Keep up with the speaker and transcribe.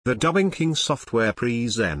The Dubbing King Software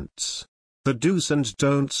presents The Do's and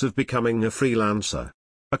Don'ts of Becoming a Freelancer.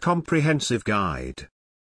 A comprehensive guide.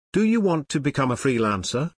 Do you want to become a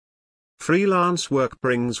freelancer? Freelance work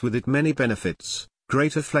brings with it many benefits: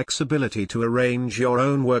 greater flexibility to arrange your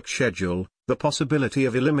own work schedule, the possibility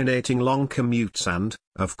of eliminating long commutes and,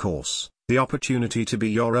 of course, the opportunity to be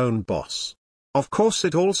your own boss. Of course,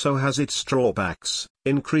 it also has its drawbacks: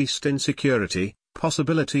 increased insecurity,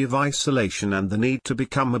 possibility of isolation, and the need to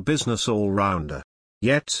become a business all-rounder.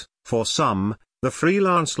 Yet, for some, the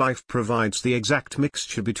freelance life provides the exact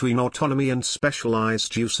mixture between autonomy and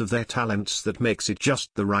specialized use of their talents that makes it just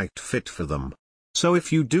the right fit for them. So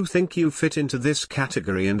if you do think you fit into this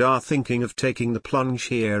category and are thinking of taking the plunge,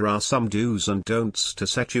 here are some do's and don'ts to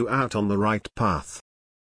set you out on the right path.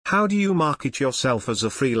 How do you market yourself as a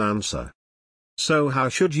freelancer? So how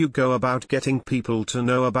should you go about getting people to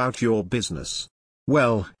know about your business?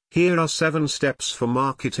 Well, here are 7 steps for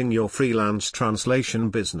marketing your freelance translation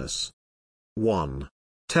business. 1.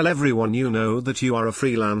 Tell everyone you know that you are a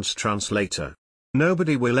freelance translator.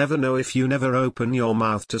 Nobody will ever know if you never open your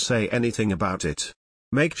mouth to say anything about it.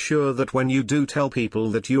 Make sure that when you do tell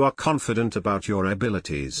people that you are confident about your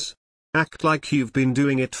abilities. Act like you've been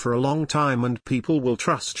doing it for a long time and people will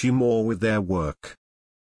trust you more with their work.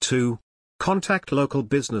 2. Contact local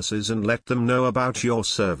businesses and let them know about your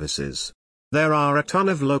services. There are a ton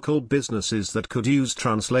of local businesses that could use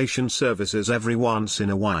translation services every once in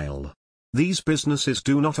a while. These businesses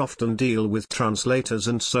do not often deal with translators,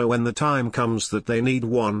 and so when the time comes that they need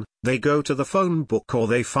one, they go to the phone book or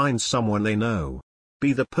they find someone they know.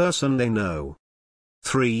 Be the person they know.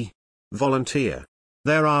 3. Volunteer.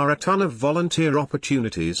 There are a ton of volunteer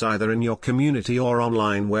opportunities either in your community or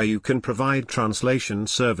online where you can provide translation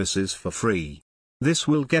services for free. This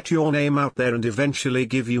will get your name out there and eventually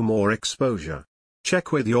give you more exposure.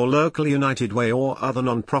 Check with your local United Way or other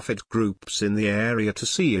non-profit groups in the area to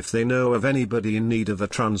see if they know of anybody in need of a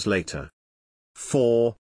translator.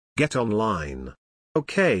 4. Get online.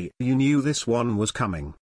 Okay, you knew this one was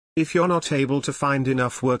coming. If you're not able to find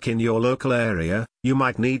enough work in your local area, you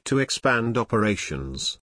might need to expand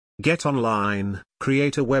operations. Get online,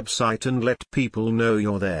 create a website and let people know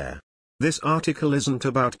you're there. This article isn't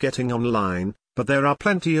about getting online, but there are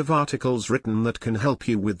plenty of articles written that can help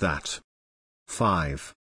you with that.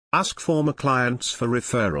 5. Ask former clients for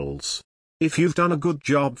referrals. If you've done a good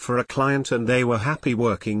job for a client and they were happy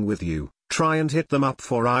working with you, try and hit them up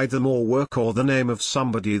for either more work or the name of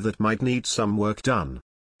somebody that might need some work done.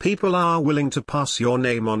 People are willing to pass your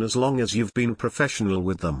name on as long as you've been professional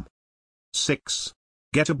with them. 6.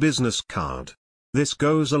 Get a business card. This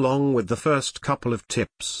goes along with the first couple of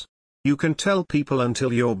tips. You can tell people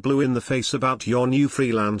until you're blue in the face about your new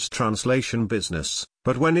freelance translation business,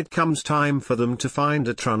 but when it comes time for them to find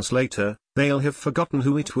a translator, they'll have forgotten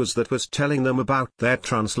who it was that was telling them about their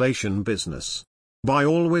translation business. By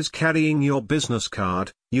always carrying your business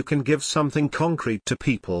card, you can give something concrete to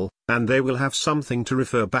people, and they will have something to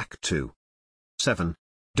refer back to. 7.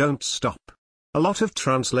 Don't stop. A lot of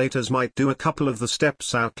translators might do a couple of the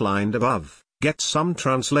steps outlined above, get some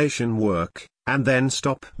translation work, and then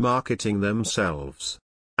stop marketing themselves.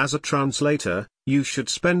 As a translator, you should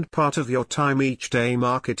spend part of your time each day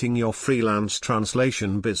marketing your freelance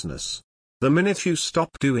translation business. The minute you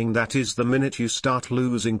stop doing that is the minute you start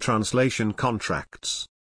losing translation contracts.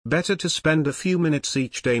 Better to spend a few minutes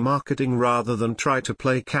each day marketing rather than try to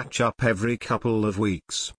play catch-up every couple of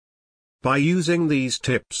weeks. By using these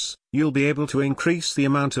tips, you'll be able to increase the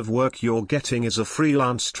amount of work you're getting as a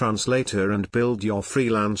freelance translator and build your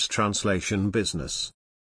freelance translation business.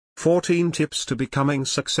 14 tips to becoming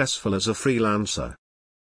successful as a freelancer.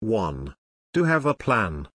 1. Do have a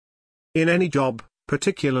plan. In any job,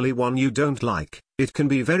 particularly one you don't like, it can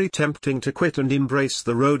be very tempting to quit and embrace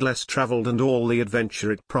the road less traveled and all the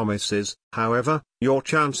adventure it promises. However, your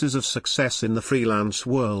chances of success in the freelance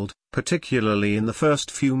world, particularly in the first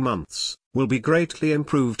few months, will be greatly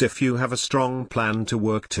improved if you have a strong plan to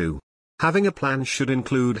work to. Having a plan should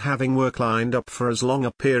include having work lined up for as long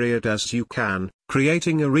a period as you can,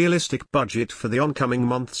 creating a realistic budget for the oncoming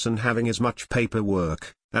months and having as much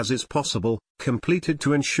paperwork as is possible completed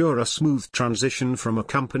to ensure a smooth transition from a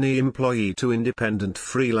company employee to independent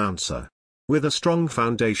freelancer. With a strong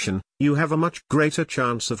foundation, you have a much greater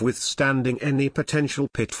chance of withstanding any potential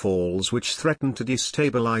pitfalls which threaten to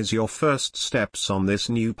destabilize your first steps on this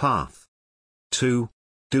new path. 2.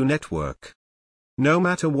 Do network. No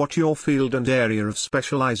matter what your field and area of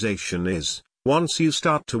specialization is, once you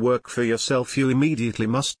start to work for yourself, you immediately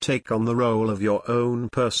must take on the role of your own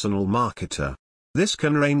personal marketer. This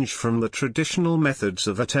can range from the traditional methods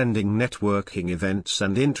of attending networking events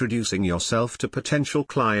and introducing yourself to potential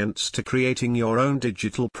clients to creating your own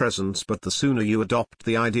digital presence, but the sooner you adopt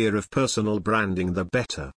the idea of personal branding, the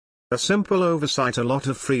better. A simple oversight a lot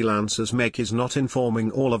of freelancers make is not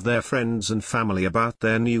informing all of their friends and family about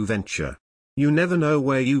their new venture. You never know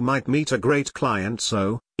where you might meet a great client,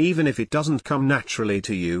 so, even if it doesn't come naturally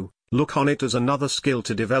to you, look on it as another skill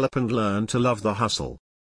to develop and learn to love the hustle.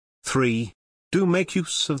 3. Do make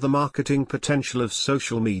use of the marketing potential of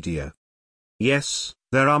social media. Yes,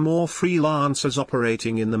 there are more freelancers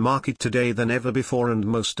operating in the market today than ever before, and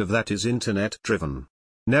most of that is internet-driven.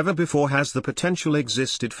 Never before has the potential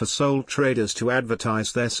existed for sole traders to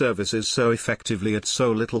advertise their services so effectively at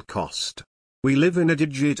so little cost. We live in a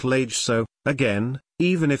digital age, so, again,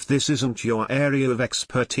 even if this isn't your area of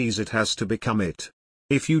expertise, it has to become it.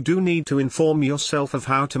 If you do need to inform yourself of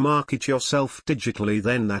how to market yourself digitally,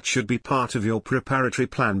 then that should be part of your preparatory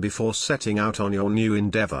plan before setting out on your new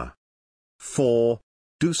endeavor. 4.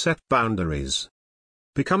 Do set boundaries.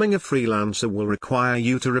 Becoming a freelancer will require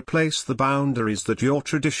you to replace the boundaries that your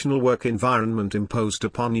traditional work environment imposed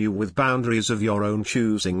upon you with boundaries of your own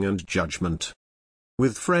choosing and judgment.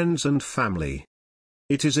 With friends and family.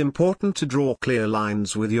 It is important to draw clear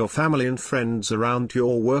lines with your family and friends around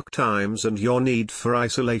your work times and your need for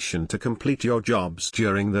isolation to complete your jobs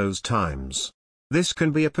during those times. This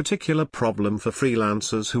can be a particular problem for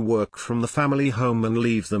freelancers who work from the family home and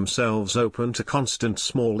leave themselves open to constant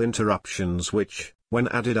small interruptions which, when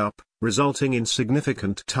added up, resulting in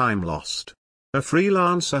significant time lost. A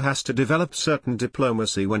freelancer has to develop certain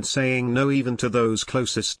diplomacy when saying no, even to those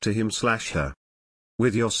closest to him/her.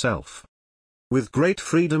 With yourself. With great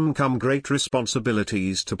freedom come great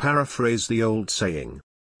responsibilities, to paraphrase the old saying.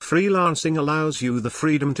 Freelancing allows you the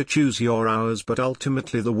freedom to choose your hours, but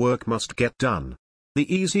ultimately the work must get done.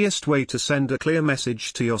 The easiest way to send a clear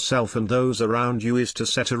message to yourself and those around you is to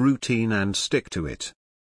set a routine and stick to it.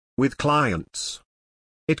 With clients.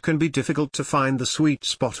 It can be difficult to find the sweet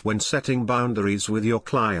spot when setting boundaries with your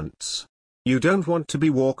clients. You don't want to be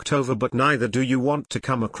walked over, but neither do you want to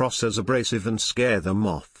come across as abrasive and scare them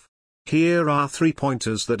off. Here are 3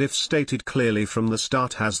 pointers that, if stated clearly from the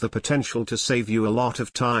start, has the potential to save you a lot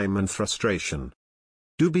of time and frustration.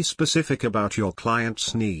 Do be specific about your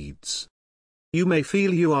client's needs. You may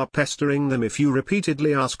feel you are pestering them if you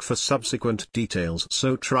repeatedly ask for subsequent details,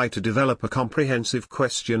 so try to develop a comprehensive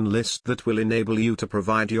question list that will enable you to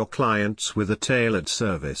provide your clients with a tailored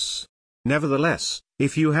service. Nevertheless,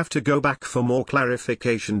 if you have to go back for more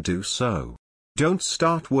clarification, do so. Don't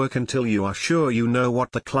start work until you are sure you know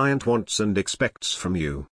what the client wants and expects from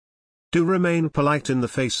you. Do remain polite in the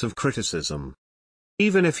face of criticism.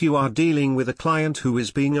 Even if you are dealing with a client who is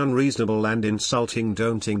being unreasonable and insulting,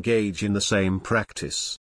 don't engage in the same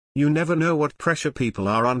practice. You never know what pressure people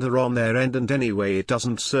are under on their end, and anyway it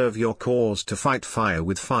doesn't serve your cause to fight fire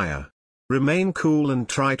with fire. Remain cool and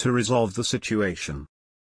try to resolve the situation.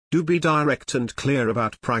 Do be direct and clear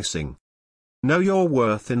about pricing. Know your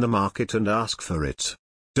worth in the market and ask for it.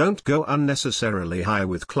 Don't go unnecessarily high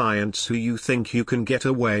with clients who you think you can get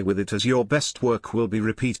away with it, as your best work will be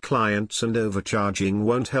repeat clients, and overcharging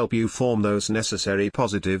won't help you form those necessary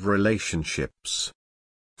positive relationships.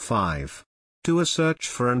 5. Do a search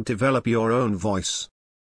for and develop your own voice.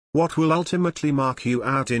 What will ultimately mark you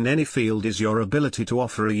out in any field is your ability to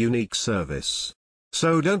offer a unique service.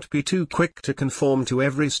 So don't be too quick to conform to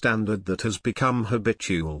every standard that has become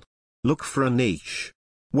habitual. Look for a niche.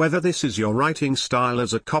 Whether this is your writing style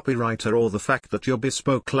as a copywriter, or the fact that your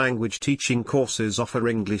bespoke language teaching courses offer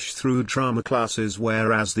English through drama classes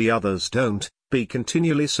whereas the others don't, be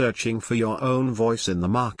continually searching for your own voice in the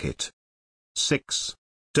market. 6.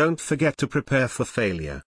 Don't forget to prepare for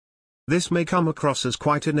failure. This may come across as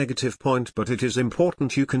quite a negative point, but it is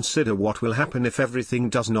important you consider what will happen if everything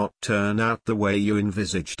does not turn out the way you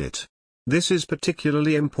envisaged it. This is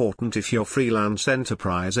particularly important if your freelance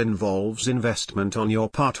enterprise involves investment on your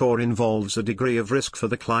part or involves a degree of risk for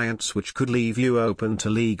the clients, which could leave you open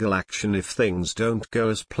to legal action if things don't go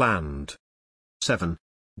as planned. 7.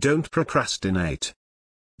 Don't procrastinate.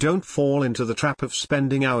 Don't fall into the trap of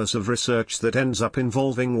spending hours of research that ends up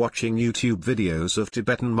involving watching YouTube videos of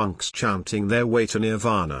Tibetan monks chanting their way to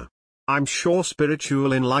nirvana. I'm sure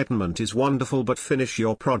spiritual enlightenment is wonderful, but finish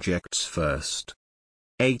your projects first.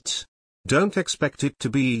 8. Don't expect it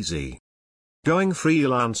to be easy. Going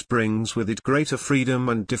freelance brings with it greater freedom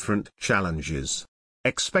and different challenges.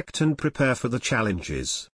 Expect and prepare for the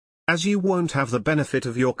challenges. As you won't have the benefit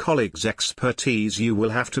of your colleagues' expertise, you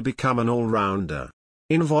will have to become an all-rounder.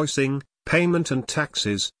 Invoicing, payment and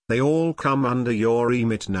taxes, they all come under your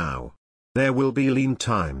remit now. There will be lean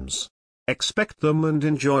times. Expect them and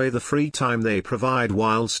enjoy the free time they provide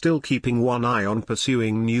while still keeping one eye on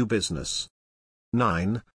pursuing new business.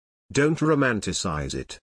 9. Don't romanticize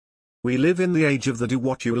it. We live in the age of the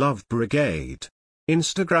do-what-you-love brigade.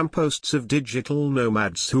 Instagram posts of digital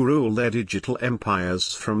nomads who rule their digital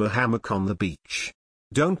empires from a hammock on the beach.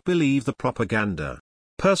 Don't believe the propaganda.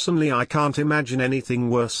 Personally, I can't imagine anything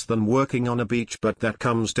worse than working on a beach, but that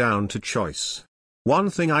comes down to choice. One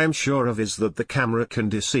thing I am sure of is that the camera can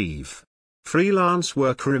deceive. Freelance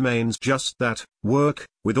work remains just that, work,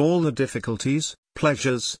 with all the difficulties,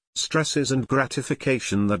 pleasures, stresses and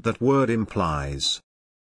gratification that word implies.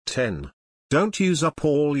 10. Don't use up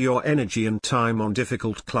all your energy and time on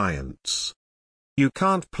difficult clients. You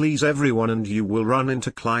can't please everyone and you will run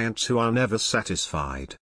into clients who are never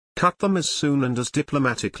satisfied. Cut them as soon and as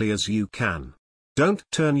diplomatically as you can. Don't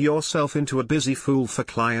turn yourself into a busy fool for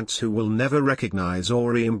clients who will never recognize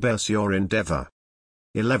or reimburse your endeavor.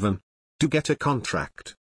 11. To get a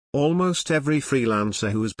contract. Almost every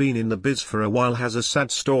freelancer who has been in the biz for a while has a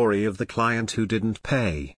sad story of the client who didn't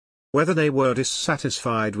pay. Whether they were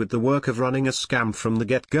dissatisfied with the work of running a scam from the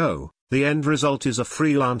get-go, the end result is a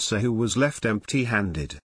freelancer who was left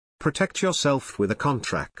empty-handed. Protect yourself with a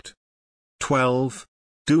contract. 12.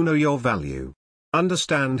 Do know your value.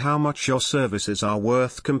 Understand how much your services are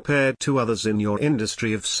worth compared to others in your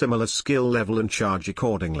industry of similar skill level and charge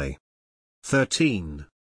accordingly. 13.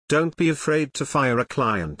 Don't be afraid to fire a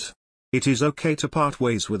client. It is okay to part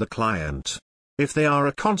ways with a client. If they are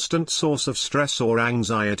a constant source of stress or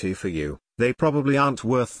anxiety for you, they probably aren't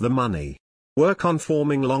worth the money. Work on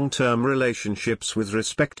forming long-term relationships with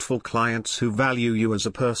respectful clients who value you as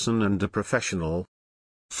a person and a professional.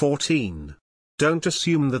 14. Don't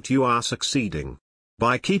assume that you are succeeding.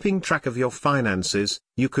 By keeping track of your finances,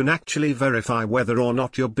 you can actually verify whether or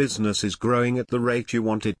not your business is growing at the rate you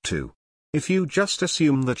want it to. If you just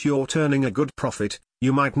assume that you're turning a good profit,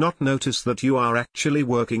 you might not notice that you are actually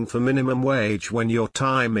working for minimum wage when your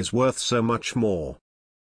time is worth so much more.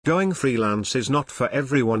 Going freelance is not for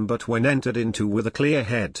everyone, but when entered into with a clear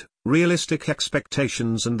head, realistic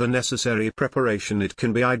expectations and the necessary preparation, it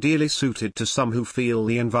can be ideally suited to some who feel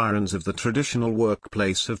the environs of the traditional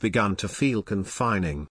workplace have begun to feel confining.